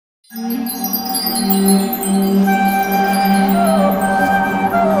Hare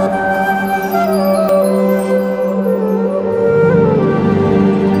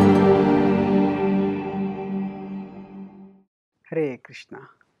Krishna.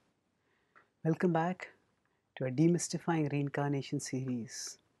 Welcome back to a Demystifying Reincarnation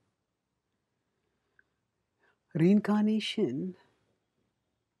series. Reincarnation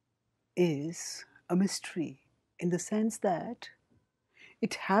is a mystery in the sense that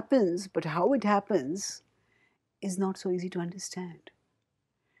it happens, but how it happens is not so easy to understand.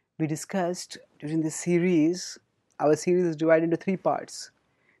 We discussed during this series, our series is divided into three parts: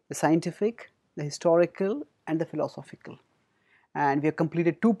 the scientific, the historical, and the philosophical. And we have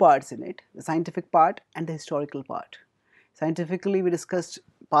completed two parts in it, the scientific part and the historical part. Scientifically, we discussed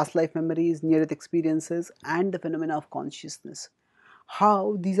past life memories, near-death experiences, and the phenomena of consciousness.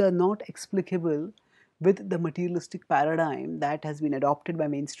 How these are not explicable with the materialistic paradigm that has been adopted by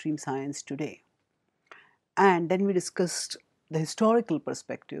mainstream science today. And then we discussed the historical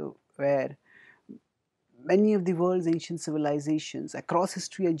perspective, where many of the world's ancient civilizations across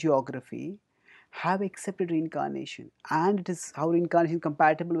history and geography have accepted reincarnation, and it is how reincarnation is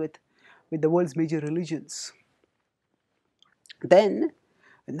compatible with the world's major religions. Then,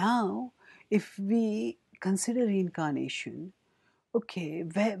 now, if we consider reincarnation, okay,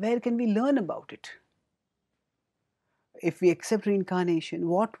 where can we learn about it? If we accept reincarnation,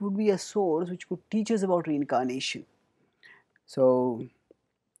 what would be a source which could teach us about reincarnation? So,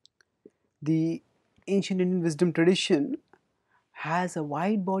 the ancient Indian wisdom tradition has a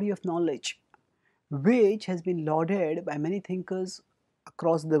wide body of knowledge which has been lauded by many thinkers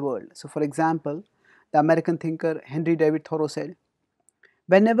across the world. So, for example, the American thinker Henry David Thoreau said,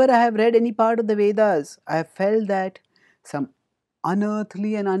 "Whenever I have read any part of the Vedas, I have felt that some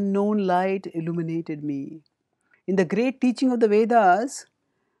unearthly and unknown light illuminated me. In the great teaching of the Vedas,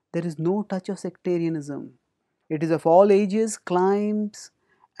 there is no touch of sectarianism. It is of all ages, climes,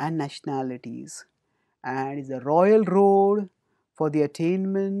 and nationalities, and is the royal road for the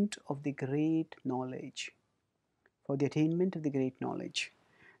attainment of the great knowledge." For the attainment of the great knowledge.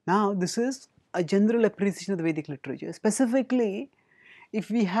 Now, this is a general appreciation of the Vedic literature. Specifically, if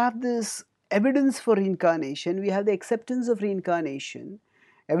we have this evidence for reincarnation, we have the acceptance of reincarnation,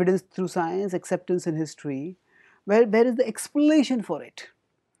 evidence through science, acceptance in history. Where is the explanation for it?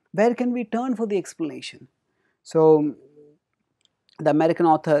 Where can we turn for the explanation? So, the American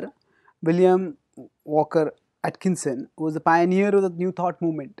author William Walker Atkinson, who was the pioneer of the New Thought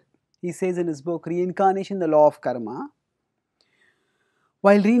movement, he says in his book, Reincarnation, the Law of Karma,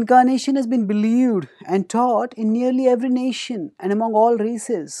 while reincarnation has been believed and taught in nearly every nation and among all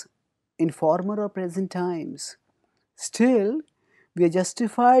races in former or present times, still we are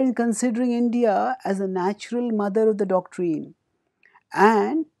justified in considering India as the natural mother of the doctrine,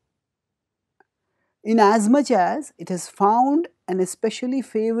 and inasmuch as it has found an especially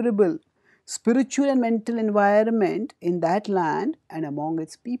favorable spiritual and mental environment in that land and among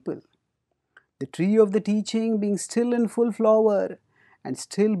its people. The tree of the teaching being still in full flower and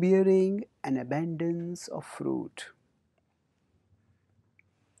still bearing an abundance of fruit.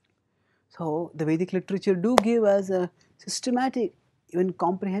 So, the Vedic literature do give us a systematic, even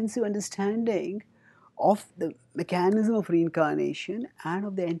comprehensive understanding of the mechanism of reincarnation and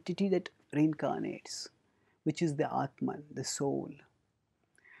of the entity that reincarnates, which is the Atman, the soul.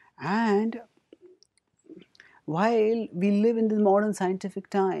 And while we live in the modern scientific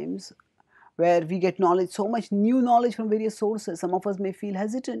times, where we get knowledge, so much new knowledge from various sources, some of us may feel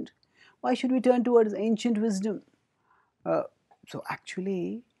hesitant. Why should we turn towards ancient wisdom? So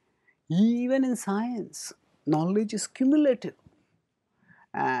actually, even in science, knowledge is cumulative.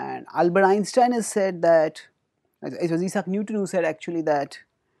 And Albert Einstein has said that, it was Isaac Newton who said actually that,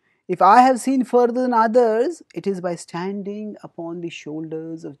 if I have seen further than others, it is by standing upon the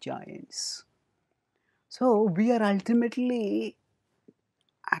shoulders of giants. So we are ultimately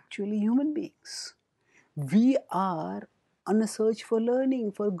actually human beings. We are on a search for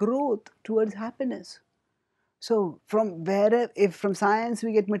learning, for growth towards happiness. So if from science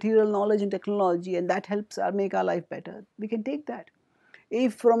we get material knowledge and technology, and that helps make our life better, we can take that.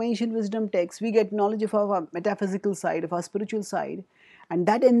 If from ancient wisdom texts we get knowledge of our metaphysical side, of our spiritual side, and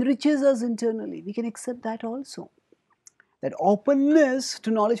that enriches us internally, we can accept that also. That openness to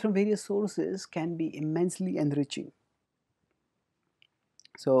knowledge from various sources can be immensely enriching.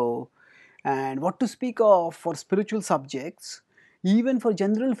 So, and what to speak of for spiritual subjects, even for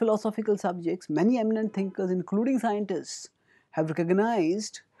general philosophical subjects, many eminent thinkers, including scientists, have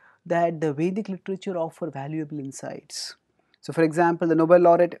recognized that the Vedic literature offers valuable insights. So, for example, the Nobel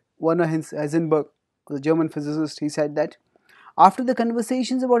laureate Werner Heisenberg, the German physicist, he said that After the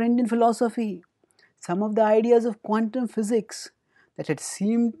conversations about Indian philosophy, some of the ideas of quantum physics that had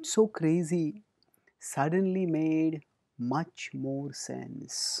seemed so crazy suddenly made much more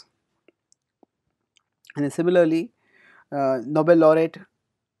sense. And then similarly, Nobel laureate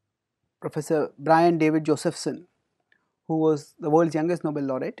Professor Brian David Josephson, who was the world's youngest Nobel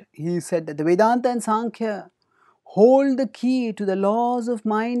laureate, he said that the Vedanta and Sankhya hold the key to the laws of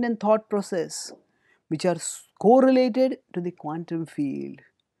mind and thought process, which are correlated to the quantum field,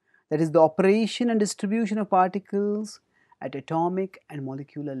 that is, the operation and distribution of particles at atomic and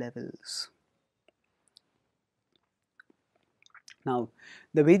molecular levels. Now,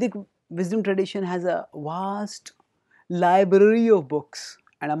 the Vedic wisdom tradition has a vast library of books,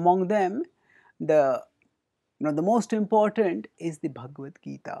 and among them, the the most important is the Bhagavad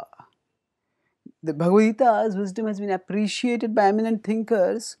Gita. The Bhagavad Gita's wisdom has been appreciated by eminent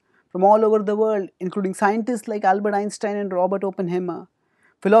thinkers from all over the world, including scientists like Albert Einstein and Robert Oppenheimer,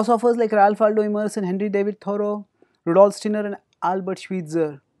 philosophers like Ralph Waldo Emerson, Henry David Thoreau, Rudolf Steiner, and Albert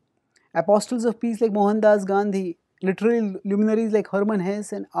Schweitzer, apostles of peace like Mohandas Gandhi, literary luminaries like Hermann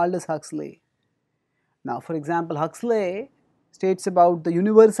Hesse and Aldous Huxley. Now, for example, Huxley states about the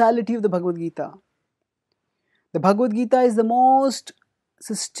universality of the Bhagavad Gita. The Bhagavad Gita is the most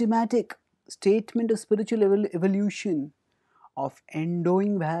systematic statement of spiritual evolution of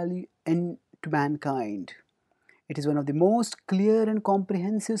endowing value to mankind. It is one of the most clear and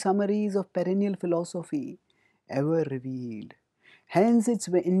comprehensive summaries of perennial philosophy ever revealed. Hence, its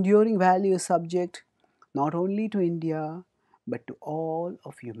enduring value is subject not only to India but to all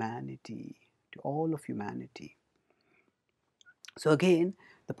of humanity. To all of humanity. So again,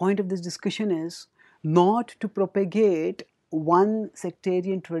 the point of this discussion is not to propagate one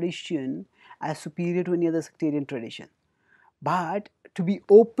sectarian tradition as superior to any other sectarian tradition, but to be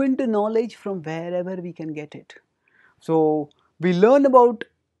open to knowledge from wherever we can get it. So we learn about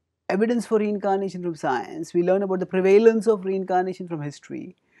evidence for reincarnation from science, we learn about the prevalence of reincarnation from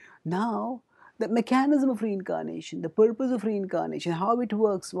history. Now, the mechanism of reincarnation, the purpose of reincarnation, how it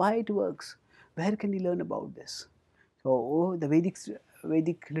works, why it works, where can we learn about this? So the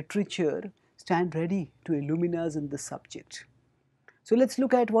Vedic literature stand ready to illumine us in this subject. So let's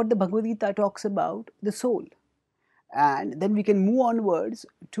look at what the Bhagavad Gita talks about the soul, and then we can move onwards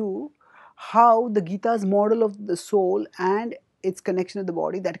to how the Gita's model of the soul and its connection with the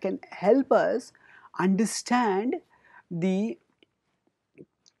body that can help us understand the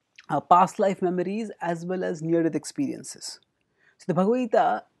past life memories as well as near-death experiences. So the Bhagavad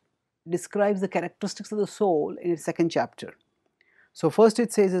Gita describes the characteristics of the soul in its second chapter. So first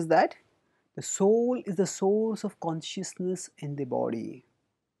it says is that the soul is the source of consciousness in the body.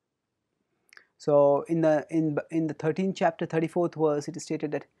 So in the 13th chapter, 34th verse, it is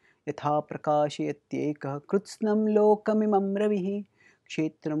stated that yatha prakashayatyekah kritsnam lokamimam ravihi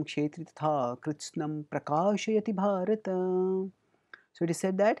kshetram kshetri tatha kritsnam prakashayati bharata. So it is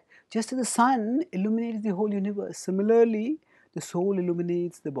said that just as the sun illuminates the whole universe, similarly the soul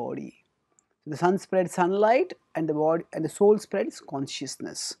illuminates the body. So the sun spreads sunlight and the soul spreads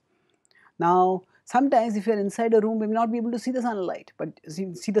consciousness. Now, sometimes if you are inside a room, we may not be able to see the sunlight, but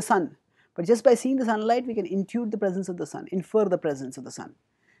see the sun. But just by seeing the sunlight, we can intuit the presence of the sun, infer the presence of the sun.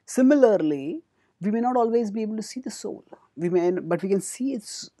 Similarly, we may not always be able to see the soul, but we can see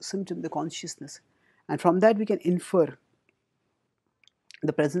its symptom, the consciousness, and from that we can infer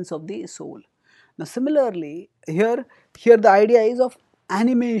the presence of the soul. Now, similarly, here the idea is of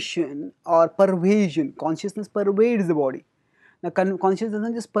animation or pervasion. Consciousness pervades the body. Now, consciousness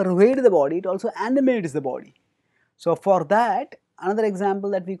doesn't just pervade the body; it also animates the body. So, for that, another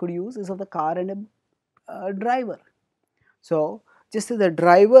example that we could use is of the car and a driver. So, just as the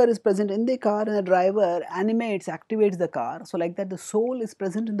driver is present in the car and the driver activates the car, so like that the soul is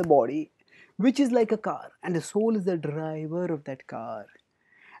present in the body, which is like a car, and the soul is the driver of that car.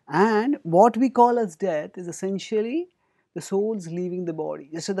 And what we call as death is essentially the soul's leaving the body.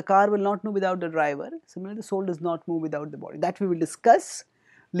 Just as the car will not move without the driver, similarly the soul does not move without the body. That we will discuss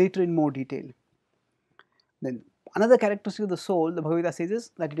later in more detail. Then another characteristic of the soul, the Bhagavad Gita says,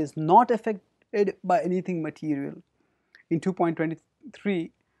 is that it is not affected by anything material. In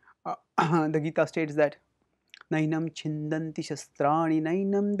 2.23, the Gita states that Nainam chindanti shastrani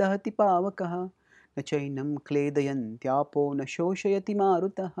nainam dahati pavakaha na chainam kledayantyapo na shoshayati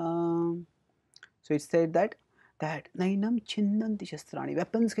marutaha. So it said that nainam chindanti shastrani,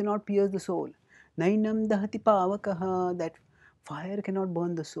 weapons cannot pierce the soul. Nainam dahati pavakaha, that fire cannot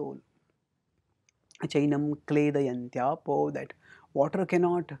burn the soul. Chainam kledayantyapo, that water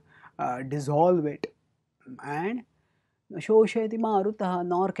cannot dissolve it. And shoshayati marutaha,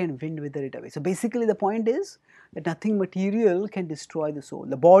 nor can wind wither it away. So basically the point is that nothing material can destroy the soul.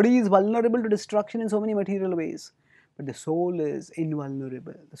 The body is vulnerable to destruction in so many material ways, but the soul is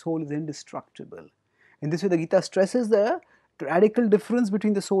invulnerable. The soul is indestructible. In this way, the Gita stresses the radical difference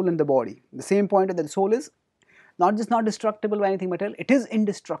between the soul and the body. The same point that the soul is not just not destructible by anything material, it is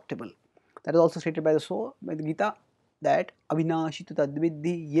indestructible. That is also stated by the soul, by the Gita, that avinashitu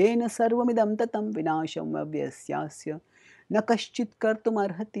tadviddhi yena sarvamidam tatam vinasham avyasyasya na kaschit kartum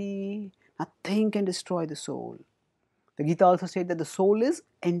arhati. Nothing can destroy the soul. The Gita also states that the soul is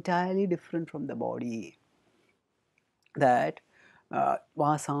entirely different from the body. That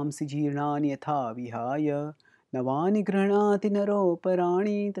vasamsi jirnani yatha vihaya navani granati naro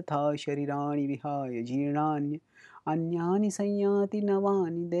parani tatha sharirani vihaya jirnani anyani sanyati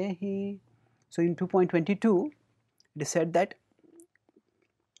navani dehi. So in 2.22 it is said that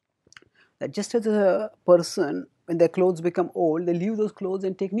just as a person, when their clothes become old, they leave those clothes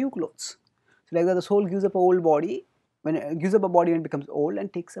and take new clothes. So like that, the soul gives up an old body, when it gives up a body when it becomes old,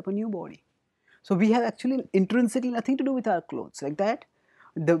 and takes up a new body. So we have actually intrinsically nothing to do with our clothes. Like that,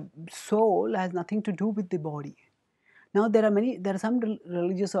 the soul has nothing to do with the body. Now there are some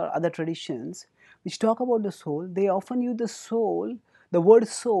religious or other traditions which talk about the soul. They often use the word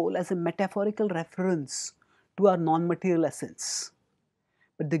soul, as a metaphorical reference to our non-material essence.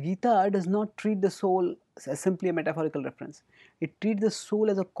 But the Gita does not treat the soul as simply a metaphorical reference. It treats the soul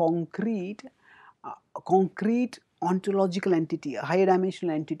as a concrete ontological entity, a higher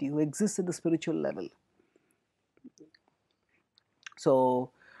dimensional entity who exists at the spiritual level.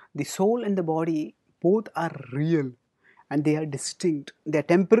 So the soul and the body both are real and they are distinct. They are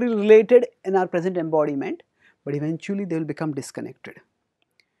temporarily related in our present embodiment, but eventually they will become disconnected.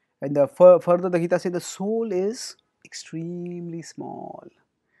 And further the Gita says the soul is extremely small.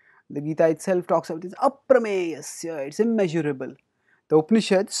 The Gita itself talks about this aprameyasya, it's immeasurable. The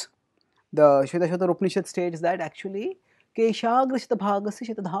Upanishads, the Shvetashvatara Upanishad states that actually keshagrashita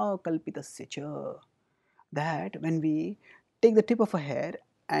bhagasya shatadha kalpitasya cha, that when we take the tip of a hair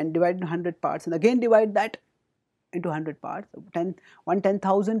and divide it into 100 parts and again divide that into 100 parts,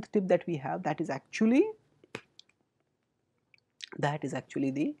 1/10,000th tip that we have, that is actually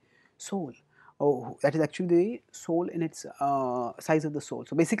the soul. Oh, that is actually the soul in its size of the soul.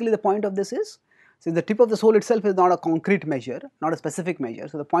 So basically the point of this is, since the tip of the soul itself is not a concrete measure, not a specific measure,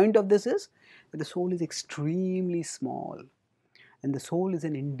 so the point of this is that the soul is extremely small and the soul is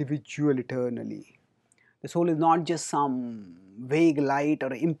an individual eternally. The soul is not just some vague light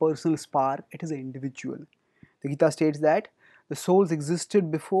or impersonal spark, it is an individual. The Gita states that the souls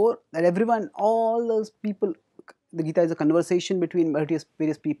existed before, that everyone, all those people, the Gita is a conversation between various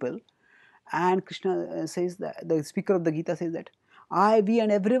people, and Krishna says that, the speaker of the Gita says that I, we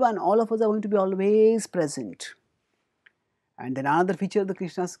and everyone, all of us are going to be always present. And then another feature of the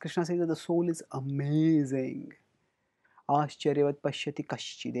Krishna says that the soul is amazing. Ascharyavat pashyati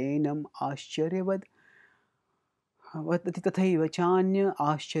kaschidenam ascharyavat vadati tathaiva chanya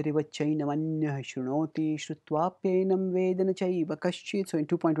ascharyavat chainamanyah shrunoti shrutvapenam vedana chaiva kaschit. So in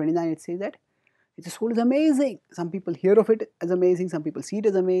 2.29 it says that the soul is amazing. Some people hear of it as amazing, some people see it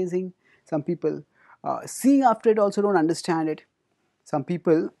as amazing, some people seeing after it also don't understand it. Some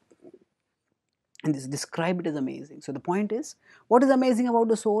people describe it as amazing. So the point is, what is amazing about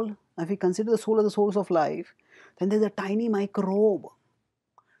the soul? If we consider the soul as the source of life, then there's a tiny microbe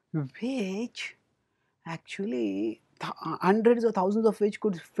which actually hundreds or thousands of which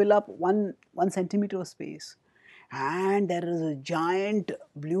could fill up one centimeter of space. And there is a giant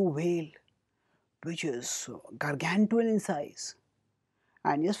blue whale which is gargantuan in size.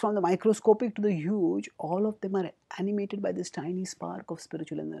 And just from the microscopic to the huge, all of them are animated by this tiny spark of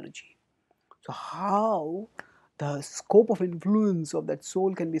spiritual energy. So how the scope of influence of that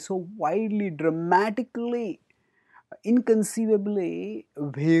soul can be so widely, dramatically, inconceivably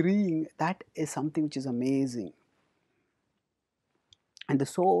varying, that is something which is amazing. And the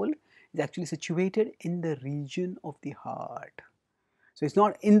soul is actually situated in the region of the heart. So it's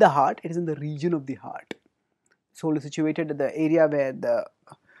not in the heart, it is in the region of the heart. Soul is situated at the area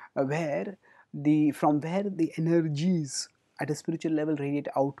from where the energies at a spiritual level radiate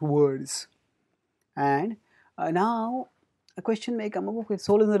outwards. And now a question may come up, okay,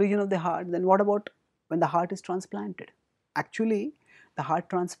 soul is in the region of the heart, then what about when the heart is transplanted? Actually, the heart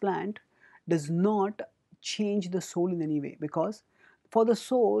transplant does not change the soul in any way, because for the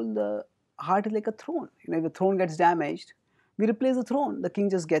soul, the heart is like a throne. If the throne gets damaged, we replace the throne. The king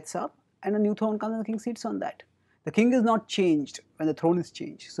just gets up and a new throne comes and the king sits on that. The king is not changed when the throne is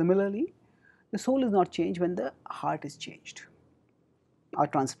changed. Similarly, the soul is not changed when the heart is changed or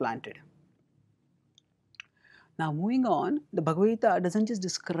transplanted. Now moving on, the Bhagavad Gita doesn't just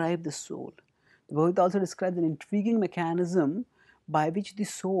describe the soul. Bhagavad also describes an intriguing mechanism by which the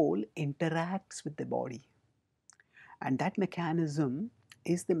soul interacts with the body. And that mechanism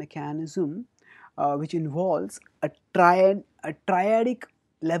is the mechanism which involves a triadic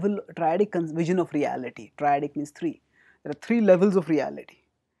level, triadic vision of reality. Triadic means three. There are three levels of reality.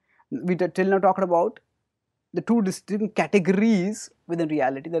 We till now talked about the two distinct categories within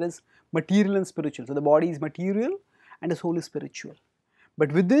reality. There is material and spiritual. So the body is material and the soul is spiritual.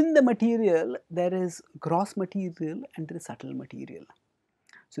 But within the material, there is gross material and there is subtle material.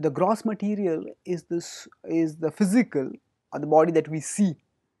 So the gross material is the physical or the body that we see,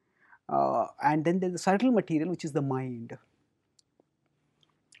 and then there is the subtle material, which is the mind,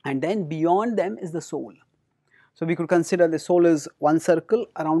 and then beyond them is the soul. So we could consider the soul is one circle,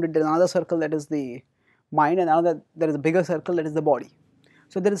 around it there is another circle, that is the mind, and another there is a bigger circle, that is the body.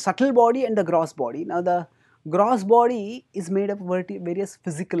 So there is subtle body and the gross body. Now the gross body is made up of various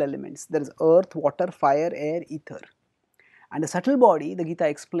physical elements. There is earth, water, fire, air, ether. And the subtle body, the Gita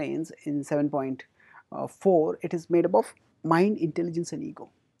explains in 7.4, it is made up of mind, intelligence and ego.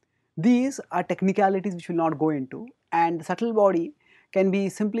 These are technicalities which we will not go into, and the subtle body can be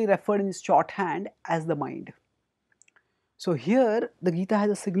simply referred in its shorthand as the mind. So here the Gita has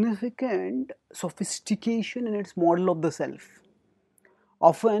a significant sophistication in its model of the self.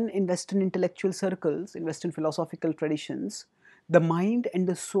 Often in Western intellectual circles, in Western philosophical traditions, the mind and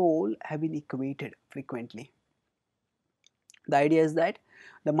the soul have been equated frequently. The idea is that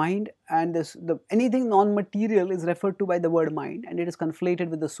the mind and anything non-material is referred to by the word mind, and it is conflated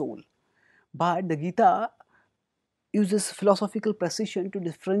with the soul. But the Gita uses philosophical precision to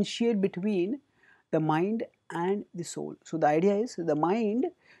differentiate between the mind and the soul. So the idea is the mind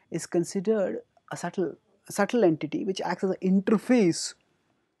is considered a subtle entity which acts as an interface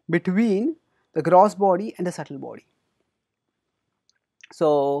between the gross body and the subtle body.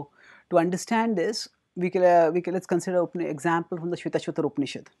 So to understand this, let's consider an example from the Shvetashvatara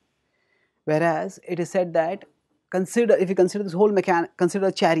Upanishad, whereas it is said that if you consider this whole consider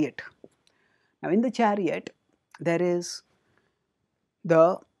a chariot. Now in the chariot there is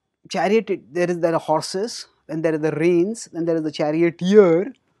the chariot, there are horses, then there are the reins, then there is the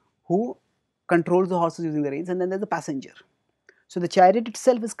charioteer who controls the horses using the reins, and then there is the passenger. So the chariot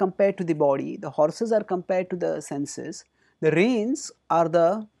itself is compared to the body, the horses are compared to the senses, the reins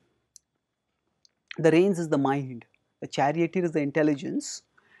is the mind, the charioteer is the intelligence,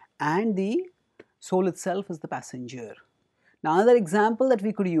 and the soul itself is the passenger. Now another example that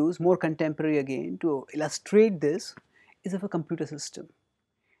we could use, more contemporary again, to illustrate this is of a computer system.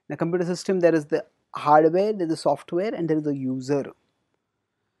 In a computer system there is the hardware, there is the software, and there is the user.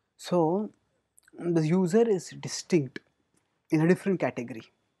 So the user is distinct in a different category.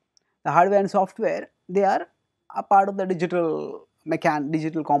 The hardware and software, they are a part of the digital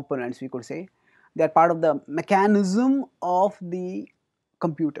components, we could say. They are part of the mechanism of the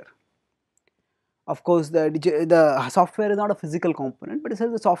computer. Of course, the software is not a physical component, but it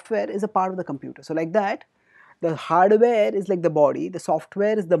says the software is a part of the computer. So like that, the hardware is like the body, the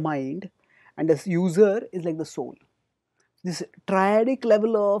software is the mind, and the user is like the soul. This triadic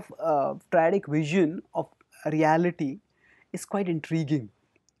level of triadic vision of reality is quite intriguing.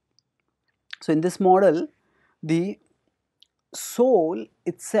 So in this model, the soul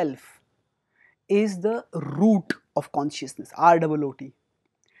itself is the root of consciousness, R-O-O-T,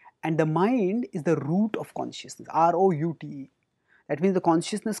 and the mind is the root of consciousness, R-O-U-T-E. That means the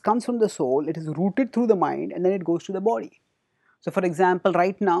consciousness comes from the soul, it is rooted through the mind, and then it goes to the body. So for example,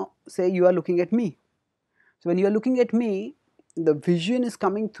 right now, say you are looking at me. So when you are looking at me, the vision is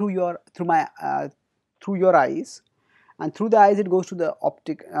coming through your eyes, and through the eyes it goes to the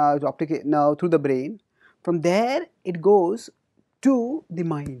optic nerve, through the brain. From there it goes to the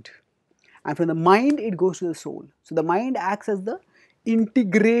mind, and from the mind it goes to the soul. So the mind acts as the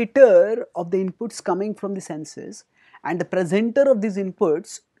integrator of the inputs coming from the senses and the presenter of these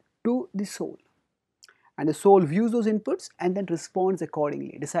inputs to the soul. And the soul views those inputs and then responds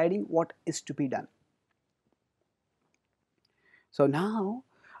accordingly, deciding what is to be done. So now,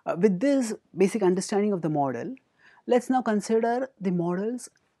 with this basic understanding of the model, let's now consider the model's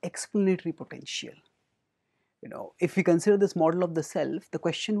explanatory potential. If we consider this model of the self, the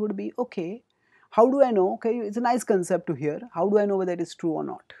question would be, okay, how do I know? Okay, it's a nice concept to hear. How do I know whether it is true or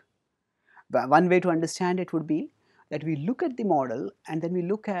not? One way to understand it would be that we look at the model and then we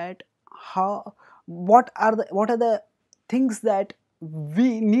look at what are the things that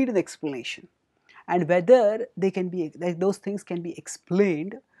we need an explanation, and whether those things can be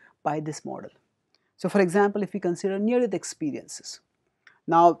explained by this model. So for example, if we consider near-death experiences,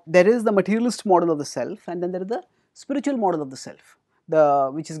 now there is the materialist model of the self, and then there is the spiritual model of the self,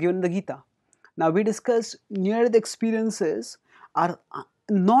 which is given in the Gita. Now we discussed near-death experiences are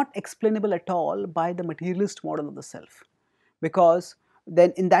not explainable at all by the materialist model of the self, because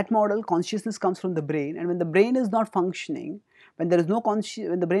then in that model consciousness comes from the brain, and when the brain is not functioning, when there is no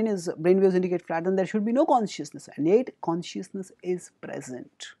when the brain waves indicate flat, then there should be no consciousness, and yet consciousness is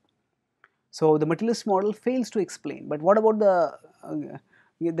present. So the materialist model fails to explain. But what about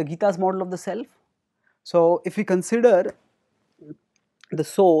the Gita's model of the self? So if we consider the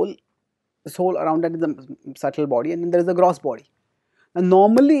soul around that is the subtle body, and then there is the gross body. Now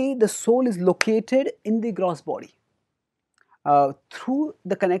normally the soul is located in the gross body through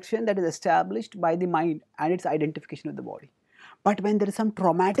the connection that is established by the mind and its identification with the body. But when there is some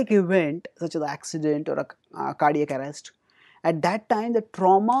traumatic event such as an accident or a cardiac arrest, at that time the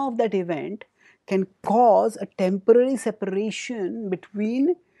trauma of that event can cause a temporary separation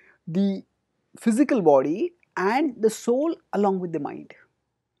between the physical body and the soul along with the mind.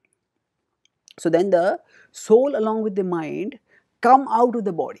 So then the soul along with the mind come out of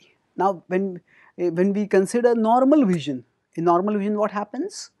the body. Now when we consider normal vision, in normal vision what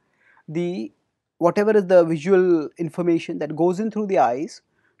happens? Whatever is the visual information that goes in through the eyes,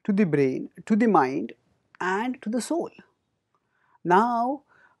 to the brain, to the mind and to the soul. Now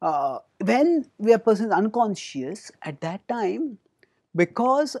when a person is unconscious, at that time,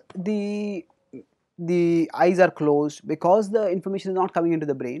 because the eyes are closed, because the information is not coming into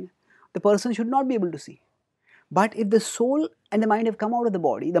the brain, the person should not be able to see. But if the soul and the mind have come out of the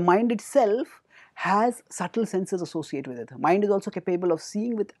body, the mind itself has subtle senses associated with it. Mind is also capable of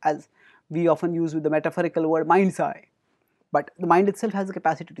seeing with, as we often use with the metaphorical word, mind's eye. But the mind itself has the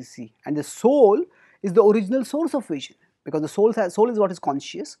capacity to see, and the soul is the original source of vision, because the soul is what is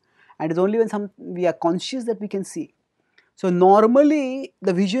conscious, and it is only when we are conscious that we can see. So normally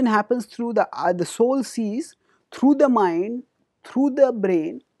the vision happens through the soul sees through the mind, through the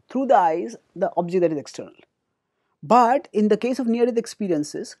brain, through the eyes, the object that is external. But in the case of near-death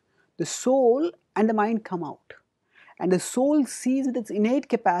experiences, the soul and the mind come out, and the soul sees with its innate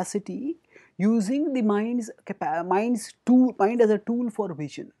capacity using the mind as a tool for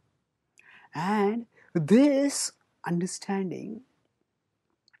vision. And this understanding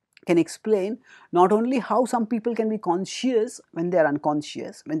can explain not only how some people can be conscious when they are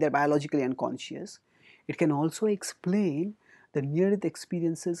unconscious, when they are biologically unconscious, it can also explain the near-death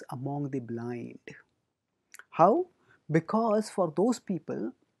experiences among the blind. How? Because for those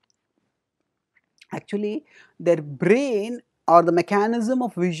people, actually their brain or the mechanism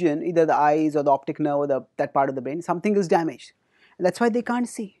of vision, either the eyes or the optic nerve or that part of the brain, something is damaged, and that's why they can't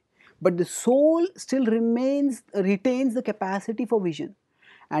see. But the soul still retains the capacity for vision.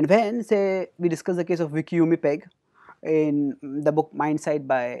 And when, say, we discuss the case of Vicky Umipeg in the book Mindsight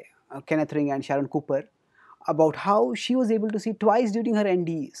by Kenneth Ring and Sharon Cooper, about how she was able to see twice during her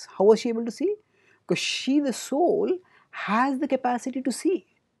NDEs. How was she able to see? Because the soul, has the capacity to see.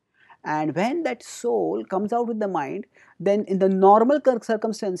 And when that soul comes out with the mind, then in the normal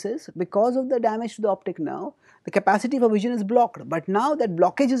circumstances, because of the damage to the optic nerve, the capacity for vision is blocked. But now that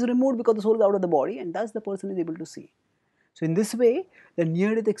blockage is removed because the soul is out of the body, and thus the person is able to see. So in this way, the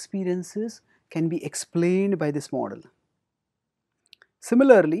near-death experiences can be explained by this model.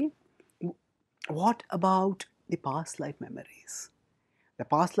 Similarly, what about the past life memories? The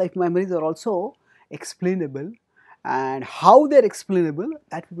past life memories are also explainable, and how they are explainable,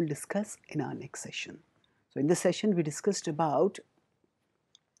 that we will discuss in our next session. So in this session we discussed about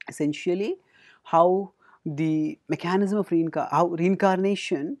essentially how the mechanism of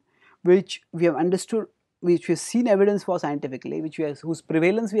reincarnation, which we have understood, which we have seen evidence for scientifically, whose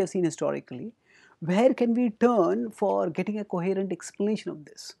prevalence we have seen historically, where can we turn for getting a coherent explanation of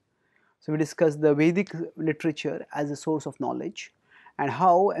this? So we discussed the Vedic literature as a source of knowledge, and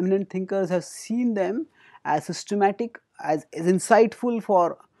how eminent thinkers have seen them as systematic, as insightful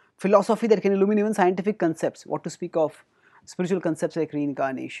for philosophy that can illumine even scientific concepts, what to speak of spiritual concepts like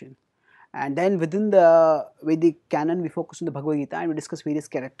reincarnation. And then within the Vedic canon, we focus on the Bhagavad Gita, and we discuss various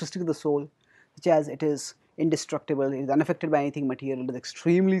characteristics of the soul, such as it is indestructible, it is unaffected by anything material, it is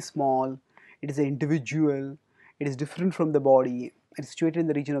extremely small, it is an individual, it is different from the body, it is situated in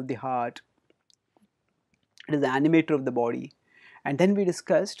the region of the heart, it is the animator of the body. And then we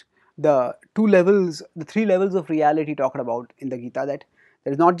discussed the three levels of reality talked about in the Gita, that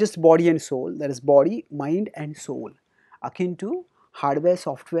there is not just body and soul, there is body, mind and soul, akin to hardware,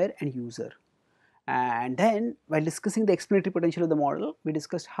 software and user. And then while discussing the explanatory potential of the model, we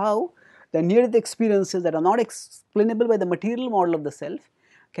discussed how the near-death experiences that are not explainable by the material model of the self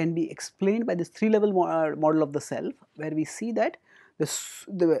can be explained by this three-level model of the self, where we see that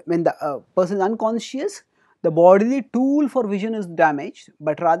when the person is unconscious, the bodily tool for vision is damaged,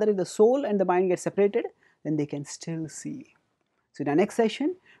 but rather if the soul and the mind get separated, then they can still see. So in our next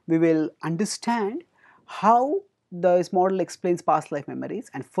session, we will understand how this model explains past life memories,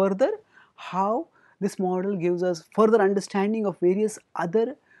 and further how this model gives us further understanding of various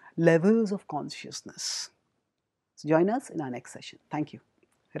other levels of consciousness. So join us in our next session. Thank you.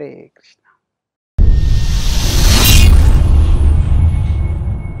 Hare Krishna.